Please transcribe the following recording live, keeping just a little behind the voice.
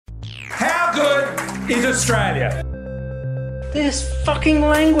is Australia. This fucking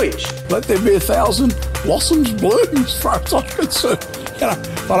language. Let there be 1,000 blossoms bloom as far as I'm concerned. You know,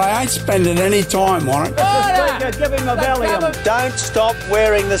 but I ain't spending any time on it. Give him a Valium. Don't stop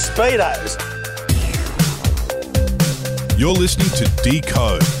wearing the Speedos. You're listening to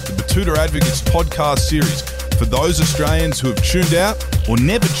Decode, the Batuta Advocates podcast series for those Australians who have tuned out or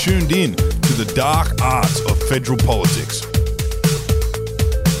never tuned in to the dark arts of federal politics.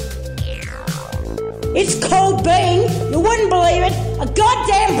 It's called being, you wouldn't believe it, a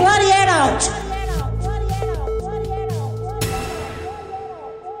goddamn bloody adult.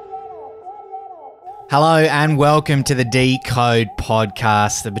 Hello and welcome to the Decode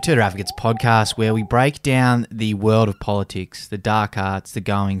podcast, the Batuta Advocates podcast, where we break down the world of politics, the dark arts, the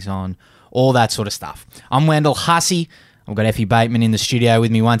goings-on, all that sort of stuff. I'm Wendell Hussey. I've got Effie Bateman in the studio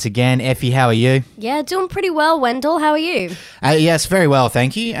with me once again. Effie, how are you? Yeah, doing pretty well, Wendell. How are you? Yes, very well,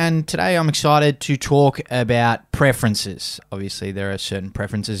 thank you. And today I'm excited to talk about preferences. Obviously, there are certain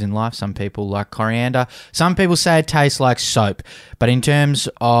preferences in life. Some people like coriander. Some people say it tastes like soap. But in terms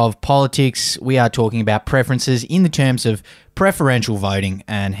of politics, we are talking about preferences in the terms of preferential voting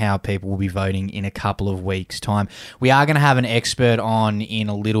and how people will be voting in a couple of weeks' time. We are going to have an expert on in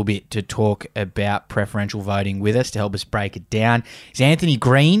a little bit to talk about preferential voting with us to help us break it down. It's Antony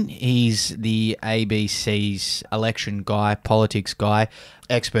Green. He's the ABC's election guy, politics guy,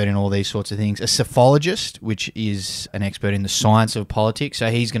 expert in all these sorts of things. A psephologist, which is an expert in the science of politics.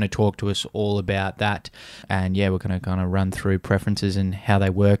 So he's going to talk to us all about that. And yeah, we're going to kind of run through preferences and how they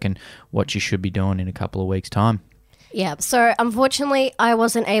work and what you should be doing in a couple of weeks' time. Yeah, so unfortunately I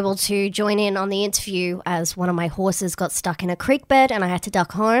wasn't able to join in on the interview as one of my horses got stuck in a creek bed and I had to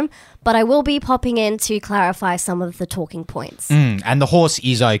duck home, but I will be popping in to clarify some of the talking points. And the horse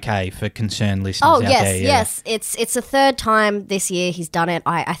is okay for concerned listeners out there. Yes. It's the third time this year he's done it.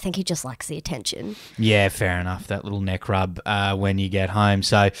 I think he just likes the attention. Yeah, fair enough. That little neck rub when you get home.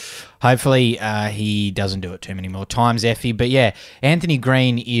 So hopefully he doesn't do it too many more times, Effie. But yeah, Antony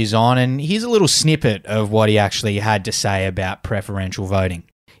Green is on, and here's a little snippet of what he actually had to say about preferential voting.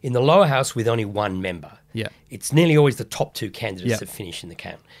 In the lower house with only one member, it's nearly always the top two candidates that finish in the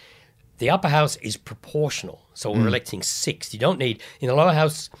count. The upper house is proportional, so we're electing six. You don't need, in the lower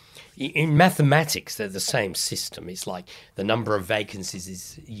house, in mathematics, they're the same system. It's like the number of vacancies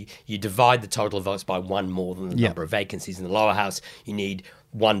is, you divide the total of votes by one more than the number of vacancies. In the lower house, you need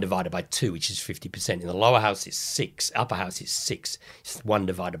 1 divided by 2, which is 50%. In the lower house, it's 6. Upper house is 6. It's 1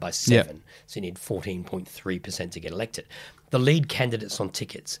 divided by 7. So you need 14.3% to get elected. The lead candidates on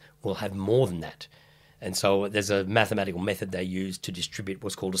tickets will have more than that. And so there's a mathematical method they use to distribute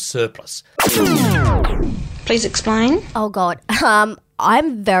what's called a surplus. Please explain. Oh, God.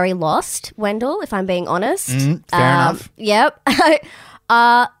 I'm very lost, Wendell, if I'm being honest. Fair enough. Yep.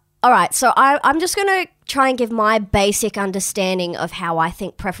 All right, so I'm just going to try and give my basic understanding of how I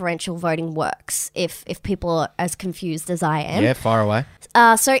think preferential voting works, if people are as confused as I am. Yeah, far away.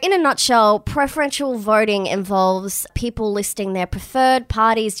 So in a nutshell, preferential voting involves people listing their preferred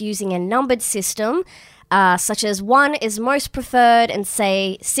parties using a numbered system, such as 1 is most preferred and,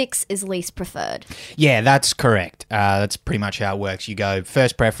 say, 6 is least preferred. Yeah, that's correct. That's pretty much how it works. You go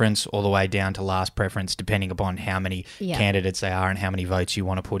first preference all the way down to last preference, depending upon how many candidates they are and how many votes you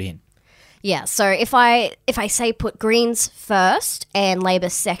want to put in. Yeah, so if I say put Greens first and Labor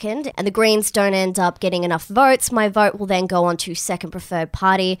second, and the Greens don't end up getting enough votes, my vote will then go on to second preferred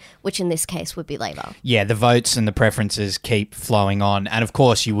party, which in this case would be Labor. Yeah, the votes and the preferences keep flowing on, and of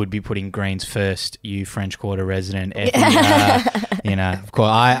course you would be putting Greens first, you French Quarter resident. Of course,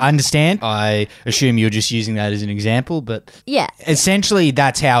 I understand. I assume you're just using that as an example, but essentially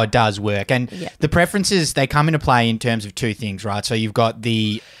that's how it does work. And the preferences, they come into play in terms of two things, right? So you've got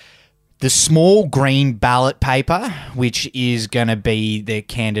the small green ballot paper, which is going to be the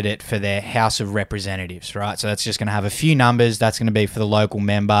candidate for their House of Representatives, right? So that's just going to have a few numbers. That's going to be for the local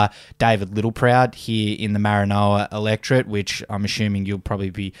member, David Littleproud, here in the Maranoa electorate, which I'm assuming you'll probably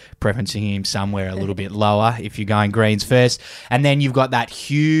be preferencing him somewhere a little bit lower if you're going Greens first. And then you've got that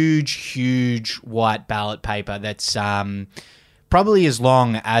huge white ballot paper that's probably as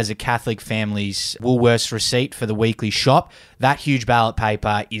long as a Catholic family's Woolworths receipt for the weekly shop. That huge ballot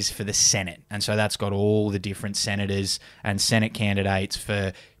paper is for the Senate. And so that's got all the different senators and Senate candidates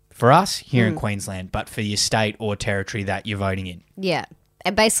for us here in Queensland, but for your state or territory that you're voting in. Yeah.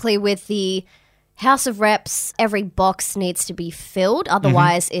 And basically with the House of Reps, every box needs to be filled.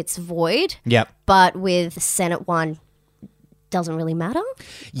 Otherwise, it's void. Yep. But with the Senate one, doesn't really matter?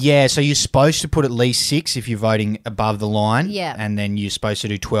 Yeah, so you're supposed to put at least 6 if you're voting above the line. Yeah. And then you're supposed to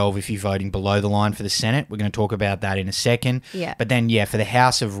do 12 if you're voting below the line for the Senate. We're going to talk about that in a second. Yeah. But then, for the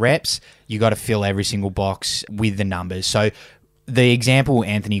House of Reps, you got to fill every single box with the numbers. So the example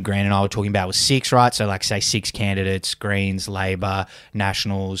Anthony Green and I were talking about was 6, right? So like say 6 candidates, Greens, Labor,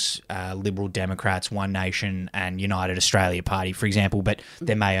 Nationals, Liberal Democrats, One Nation and United Australia Party, for example. But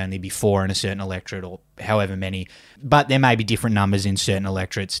there may only be 4 in a certain electorate or however many. But there may be different numbers in certain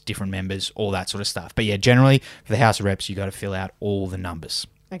electorates, different members, all that sort of stuff. But generally for the House of Reps, you got to fill out all the numbers.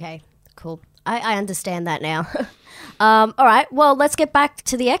 Okay, cool. I understand that now. All right, well, let's get back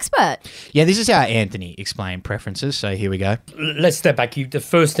to the expert. Yeah, this is how Anthony explained preferences, so here we go. Let's step back. The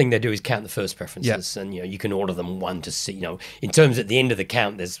first thing they do is count the first preferences, and you can order them 1 to 6. In terms at the end of the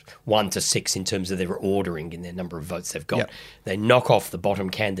count, there's 1 to 6 in terms of their ordering in their number of votes they've got. Yep. They knock off the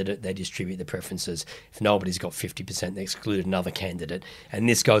bottom candidate, they distribute the preferences. If nobody's got 50%, they exclude another candidate, and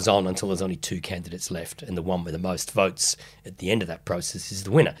this goes on until there's only 2 candidates left, and the one with the most votes at the end of that process is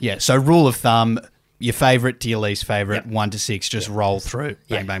the winner. Yeah, so rule of thumb, your favourite to your least favourite, 1 to 6, just roll through.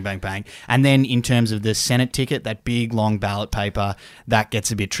 Bang, bang, bang, bang. And then in terms of the Senate ticket, that big, long ballot paper, that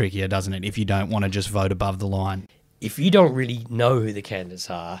gets a bit trickier, doesn't it, if you don't want to just vote above the line? If you don't really know who the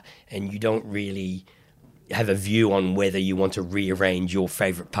candidates are and you don't really have a view on whether you want to rearrange your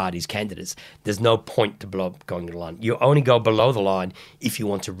favourite party's candidates, there's no point to going to the line. You only go below the line if you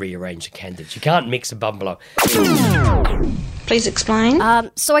want to rearrange the candidates. You can't mix above and below. Please explain.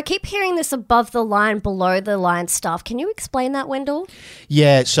 So I keep hearing this above the line, below the line stuff. Can you explain that, Wendell?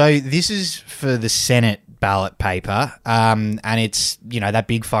 Yeah, so this is for the Senate ballot paper, and it's, that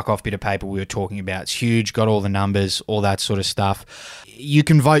big fuck off bit of paper we were talking about. It's huge, got all the numbers, all that sort of stuff. You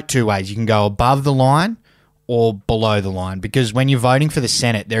can vote 2 ways. You can go above the line or below the line, because when you're voting for the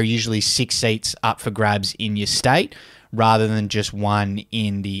Senate, there are usually 6 seats up for grabs in your state rather than just 1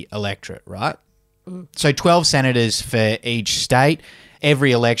 in the electorate, right? So 12 senators for each state.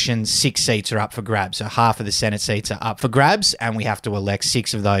 Every election, 6 seats are up for grabs. So half of the Senate seats are up for grabs, and we have to elect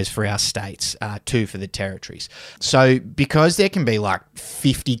 6 of those for our states, 2 for the territories. So because there can be like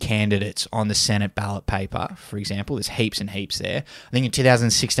 50 candidates on the Senate ballot paper, for example, there's heaps and heaps there. I think in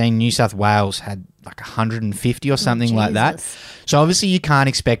 2016, New South Wales had like 150 or something like that. So obviously you can't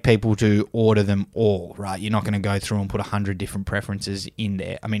expect people to order them all, right? You're not going to go through and put 100 different preferences in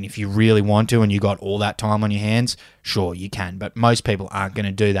there. I mean, if you really want to and you got all that time on your hands, sure, you can. But most people aren't going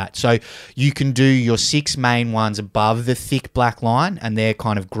to do that. So you can do your 6 main ones above the thick black line, and they're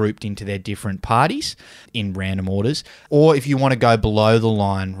kind of grouped into their different parties in random orders. Or if you want to go below the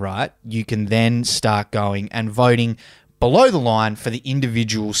line, right, you can then start going and voting below the line for the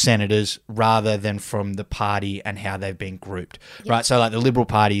individual senators rather than from the party and how they've been grouped, right? So like the Liberal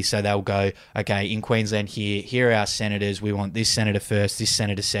Party, so they'll go, okay, in Queensland here are our senators. We want this senator first, this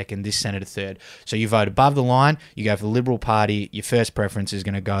senator second, this senator third. So you vote above the line, you go for the Liberal Party, your first preference is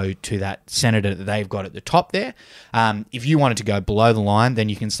going to go to that senator that they've got at the top there. If you wanted to go below the line, then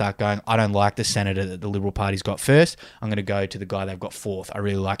you can start going, I don't like the senator that the Liberal Party's got first. I'm going to go to the guy they've got fourth. I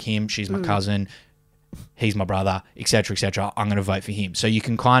really like him. She's my cousin. He's my brother, etc., etc. I'm going to vote for him. So you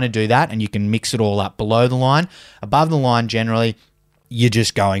can kind of do that, and you can mix it all up below the line. Above the line, generally, you're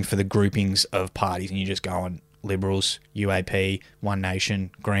just going for the groupings of parties, and you're just going Liberals, UAP, One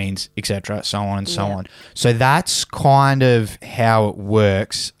Nation, Greens, etc., so on and so on. So that's kind of how it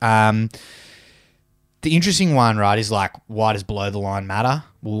works. The interesting one, right, is like, why does below the line matter?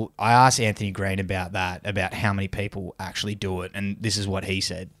 Well, I asked Anthony Green about that, about how many people actually do it, and this is what he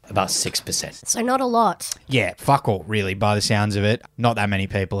said. About 6%. So not a lot. Yeah, fuck all, really, by the sounds of it. Not that many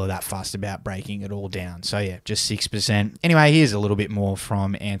people are that fussed about breaking it all down. So yeah, just 6%. Anyway, here's a little bit more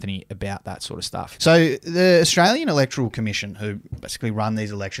from Anthony about that sort of stuff. So the Australian Electoral Commission, who basically run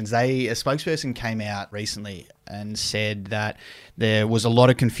these elections, a spokesperson came out recently and said that there was a lot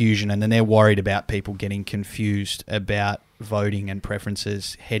of confusion, and then they're worried about people getting confused about voting and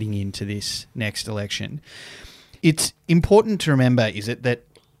preferences heading into this next election. It's important to remember, is it, that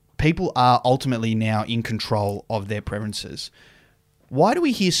people are ultimately now in control of their preferences. Why do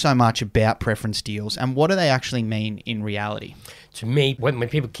we hear so much about preference deals, and what do they actually mean in reality? To me, when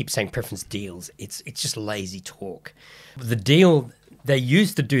people keep saying preference deals, it's just lazy talk. The deal, they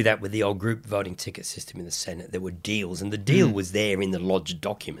used to do that with the old group voting ticket system in the Senate. There were deals, and the deal was there in the lodged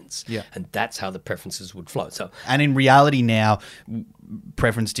documents. Yeah. And that's how the preferences would flow. And in reality now,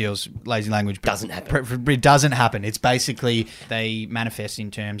 preference deals, lazy language, doesn't happen. It doesn't happen. It's basically they manifest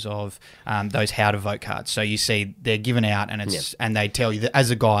in terms of those how to vote cards. So you see they're given out, and and they tell you that as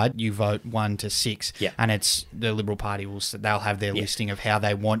a guide you vote 1 to 6, and it's the Liberal Party they'll have their listing of how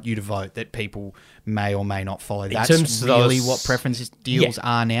they want you to vote that people may or may not follow. That's really what preference deals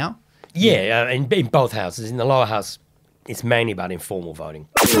are now. Yeah, in both houses. In the lower house, it's mainly about informal voting.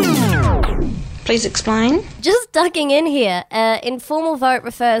 Please explain. Just ducking in here, informal vote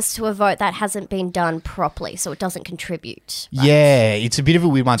refers to a vote that hasn't been done properly, so it doesn't contribute. Right? Yeah, it's a bit of a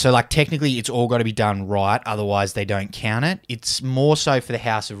weird one. So, like, technically, it's all got to be done right, otherwise they don't count it. It's more so for the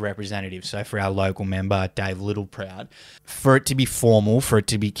House of Representatives, so for our local member, Dave Littleproud. For it to be formal, for it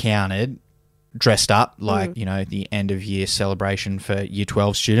to be counted, dressed up like, the end of year celebration for year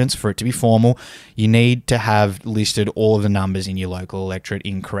 12 students, for it to be formal, you need to have listed all of the numbers in your local electorate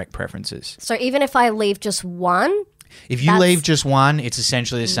in correct preferences. So even if I leave just one? If you leave just one, it's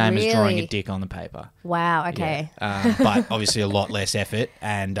essentially the same as drawing a dick on the paper. Wow, okay. Yeah. But obviously a lot less effort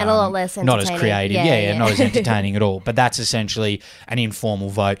and a lot less entertaining. Not as creative. Yeah, not as entertaining at all. But that's essentially an informal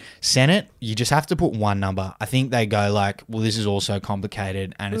vote. Senate, you just have to put one number. I think they go like, well, this is also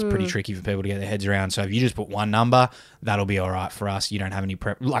complicated and it's pretty tricky for people to get their heads around. So if you just put one number, that'll be all right for us. You don't have any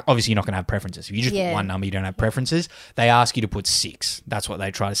obviously you're not going to have preferences. If you just put one number, you don't have preferences. They ask you to put 6. That's what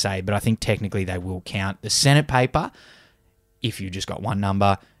they try to say. But I think technically they will count the Senate paper if you just got one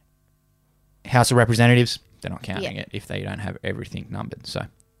number. House of Representatives, they're not counting it if they don't have everything numbered. So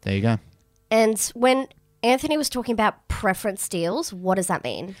there you go. And when Anthony was talking about preference deals, what does that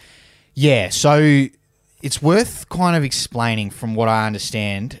mean? Yeah, so it's worth kind of explaining from what I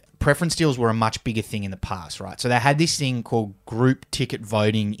understand. Preference deals were a much bigger thing in the past, right? So they had this thing called group ticket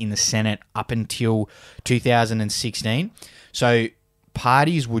voting in the Senate up until 2016. So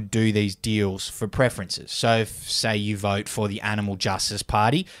parties would do these deals for preferences. So if, say, you vote for the Animal Justice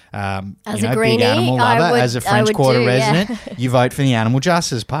Party, as a greenie, big animal lover, as a French Quarter resident, you vote for the Animal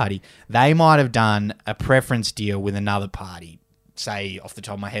Justice Party. They might have done a preference deal with another party, say, off the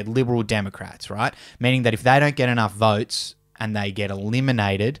top of my head, Liberal Democrats, right? Meaning that if they don't get enough votes and they get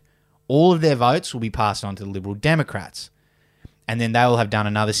eliminated, all of their votes will be passed on to the Liberal Democrats. And then they will have done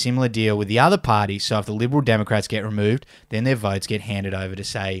another similar deal with the other party. So if the Liberal Democrats get removed, then their votes get handed over to,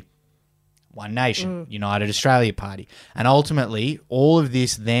 say, One Nation, United Australia Party. And ultimately, all of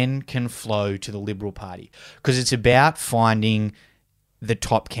this then can flow to the Liberal Party because it's about finding the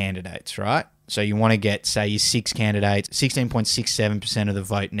top candidates, right? So you want to get, say, your 6 candidates, 16.67% of the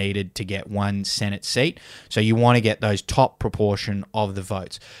vote needed to get one Senate seat. So you want to get those top proportion of the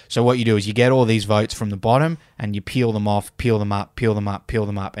votes. So what you do is you get all these votes from the bottom and you peel them off, peel them up, peel them up, peel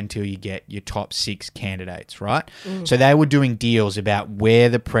them up until you get your top 6 candidates, right? So they were doing deals about where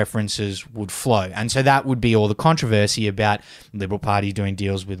the preferences would flow. And so that would be all the controversy about Liberal Party doing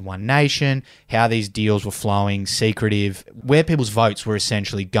deals with One Nation, how these deals were flowing, secretive, where people's votes were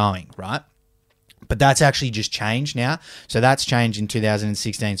essentially going, right? But that's actually just changed now. So that's changed in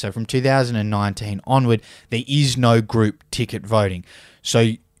 2016. So from 2019 onward, there is no group ticket voting.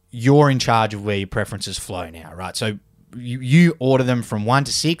 So you're in charge of where your preferences flow now, right? So you order them from 1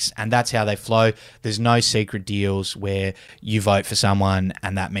 to 6 and that's how they flow. There's no secret deals where you vote for someone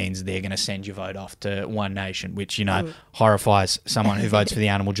and that means they're going to send your vote off to One Nation, which, horrifies someone who votes for the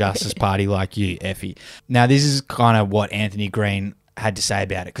Animal Justice Party like you, Effie. Now, this is kind of what Anthony Green had to say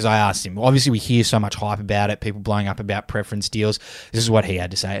about it because I asked him. Obviously, we hear so much hype about it, people blowing up about preference deals. This is what he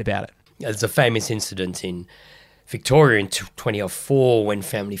had to say about it. There's a famous incident in Victoria in 2004 when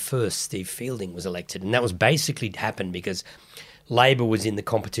Family First, Steve Fielding, was elected. And that was basically happened because Labor was in the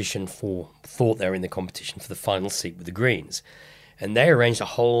competition thought they were in the competition for the final seat with the Greens. And they arranged a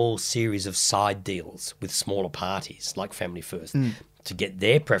whole series of side deals with smaller parties like Family First to get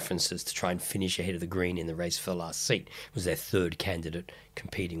their preferences to try and finish ahead of the Green in the race for the last seat. It was their third candidate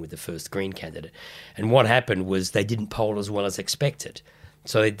competing with the first Green candidate. And what happened was they didn't poll as well as expected.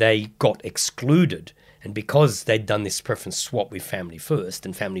 So they got excluded. And because they'd done this preference swap with Family First,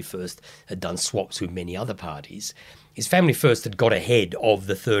 and Family First had done swaps with many other parties, is Family First had got ahead of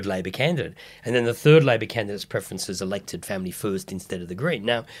the third Labor candidate. And then the third Labor candidate's preferences elected Family First instead of the Green.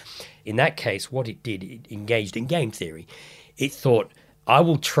 Now, in that case, what it did, it engaged in game theory. It thought, I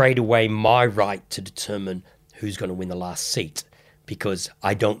will trade away my right to determine who's going to win the last seat because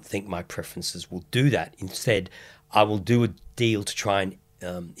I don't think my preferences will do that. Instead, I will do a deal to try and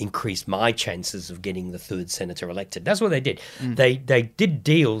increase my chances of getting the third senator elected. That's what they did. They did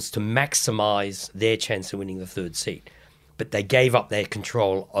deals to maximize their chance of winning the third seat, but they gave up their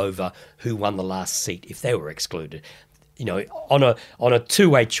control over who won the last seat if they were excluded. On a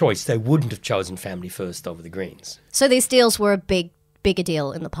two-way choice, they wouldn't have chosen Family First over the Greens. So these deals were a big bigger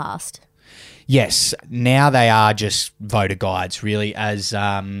deal in the past. Yes, now they are just voter guides, really, as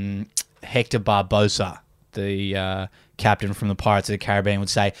Hector Barbosa, the captain from the Pirates of the Caribbean, would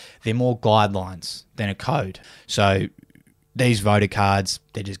say. They're more guidelines than a code. So these voter cards,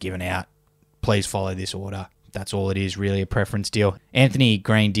 they're just given out. Please follow this order. That's all it is, really, a preference deal. Anthony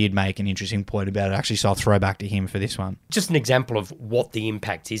Green did make an interesting point about it, actually, so I'll throw back to him for this one. Just an example of what the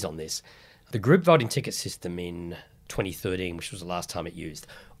impact is on this. The group voting ticket system in 2013, which was the last time it used,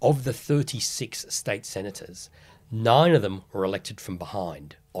 of the 36 state senators, 9 of them were elected from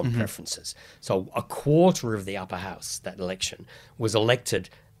behind on preferences. So a quarter of the upper house, that election, was elected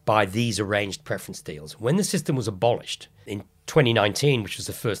by these arranged preference deals. When the system was abolished in 2019, which was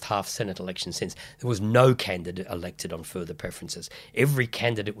the first half Senate election since, there was no candidate elected on further preferences. Every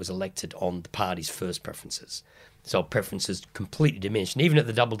candidate was elected on the party's first preferences. So preferences completely diminished. And even at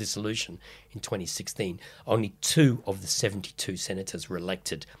the double dissolution in 2016, only 2 of the 72 senators were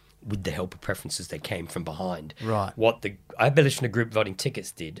elected with the help of preferences that came from behind. Right. What the abolition of group voting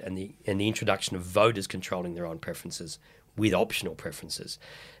tickets did, and the introduction of voters controlling their own preferences with optional preferences,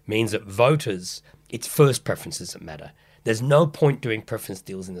 means that voters, it's first preferences that matter. There's no point doing preference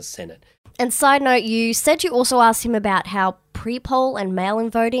deals in the Senate. And side note, you said you also asked him about how pre-poll and mail-in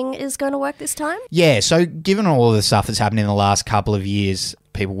voting is going to work this time? Yeah, so given all of the stuff that's happened in the last couple of years,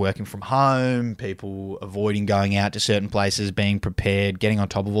 people working from home, people avoiding going out to certain places, being prepared, getting on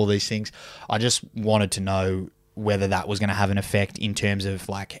top of all these things, I just wanted to know whether that was going to have an effect in terms of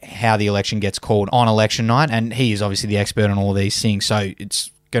like how the election gets called on election night. And he is obviously the expert on all these things, so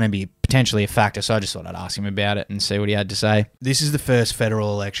it's going to be potentially a factor. So I just thought I'd ask him about it and see what he had to say. This is the first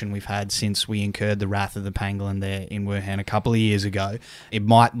federal election we've had since we incurred the wrath of the pangolin there in Wuhan a couple of years ago. It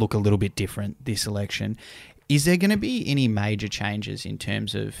might look a little bit different this election. Is there going to be any major changes in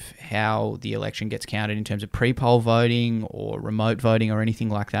terms of how the election gets counted in terms of pre-poll voting or remote voting or anything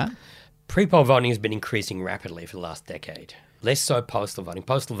like that? Pre-poll voting has been increasing rapidly for the last decade. Less so postal voting.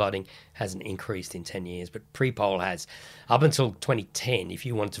 Postal voting hasn't increased in 10 years, but pre-poll has. Up until 2010, if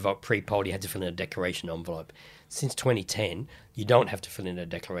you wanted to vote pre-poll, you had to fill in a declaration envelope. Since 2010, you don't have to fill in a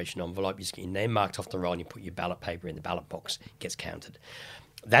declaration envelope. You just get your name marked off the roll and you put your ballot paper in the ballot box. It gets counted.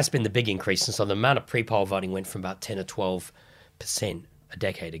 That's been the big increase. And so the amount of pre-poll voting went from about 10 or 12% a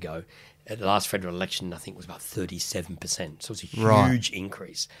decade ago. At the last federal election, I think it was about 37%. So it's a huge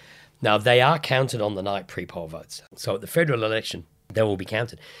increase. Now, they are counted on the night pre-poll votes. So at the federal election, they will be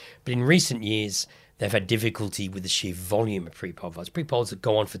counted. But in recent years, they've had difficulty with the sheer volume of pre-poll votes. Pre-polls that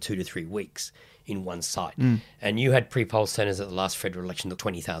go on for 2 to 3 weeks in one site. And you had pre-poll centers at the last federal election that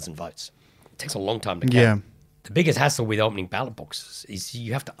 20,000 votes. It takes a long time to count. Yeah. The biggest hassle with opening ballot boxes is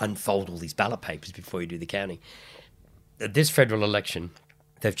you have to unfold all these ballot papers before you do the counting. At this federal election,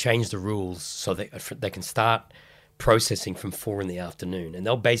 they've changed the rules so that they can start processing from 4 in the afternoon, and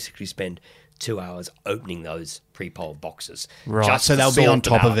they'll basically spend 2 hours opening those pre-poll boxes. Right, so they'll be on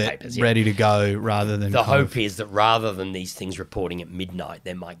top of it, papers, ready to go, rather than... The hope is that rather than these things reporting at midnight,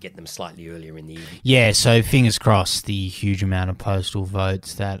 they might get them slightly earlier in the evening. Yeah, so fingers crossed the huge amount of postal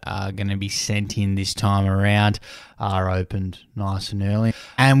votes that are going to be sent in this time around are opened nice and early.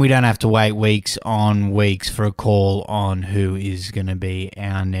 And we don't have to wait weeks on weeks for a call on who is going to be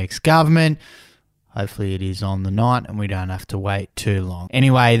our next government. Hopefully it is on the night and we don't have to wait too long.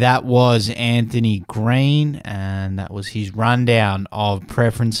 Anyway, that was Anthony Green, and that was his rundown of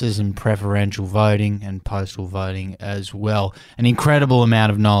preferences and preferential voting and postal voting as well. An incredible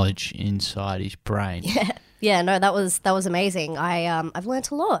amount of knowledge inside his brain. Yeah, no, that was amazing. I've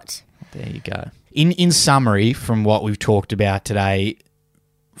learnt a lot. There you go. In summary, from what we've talked about today,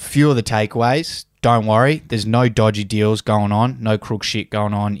 few of the takeaways. Don't worry, there's no dodgy deals going on, no crook shit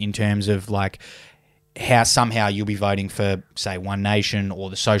going on in terms of like how somehow you'll be voting for, say, One Nation or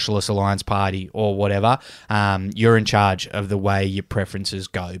the Socialist Alliance Party or whatever. You're in charge of the way your preferences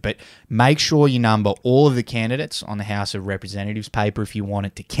go. But make sure you number all of the candidates on the House of Representatives paper if you want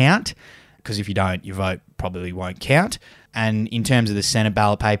it to count, because if you don't, your vote probably won't count. And in terms of the Senate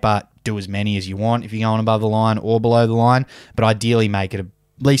ballot paper, do as many as you want if you're going above the line or below the line, but ideally make it at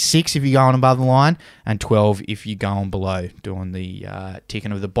least 6 if you're going above the line and 12 if you're going below, doing the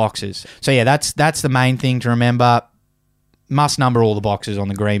ticking of the boxes. So yeah, that's the main thing to remember. Must number all the boxes on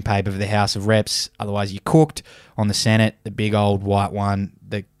the green paper for the House of Reps, otherwise you're cooked. On the Senate, the big old white one,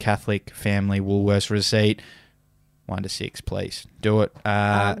 the Catholic family Woolworths receipt, 1 to 6, please. Do it.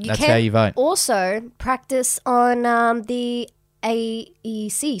 That's how you vote. Also, practice on the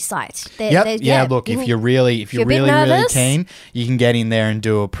AEC site. Look, if you're really keen, you can get in there and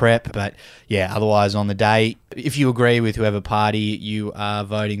do a prep. But yeah, otherwise on the day, If you agree with whoever party you are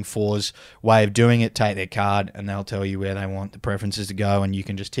voting for's way of doing it, take their card and they'll tell you where they want the preferences to go, and you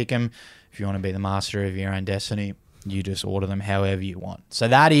can just tick them. If you want to be the master of your own destiny, you just order them however you want. So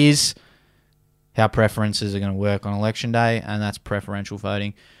that is how preferences are going to work on election day, and that's preferential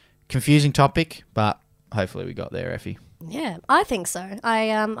voting. Confusing topic, but hopefully we got there, Effie. Yeah, I think so.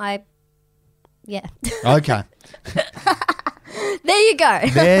 Yeah. Okay. There you go.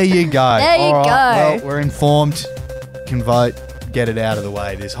 There you go. There you go. Well, we're informed. Can vote. Get it out of the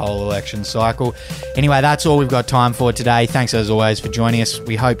way, this whole election cycle. Anyway, that's all we've got time for today. Thanks as always for joining us.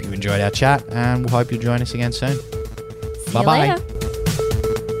 We hope you enjoyed our chat, and we'll hope you'll join us again soon. See you later.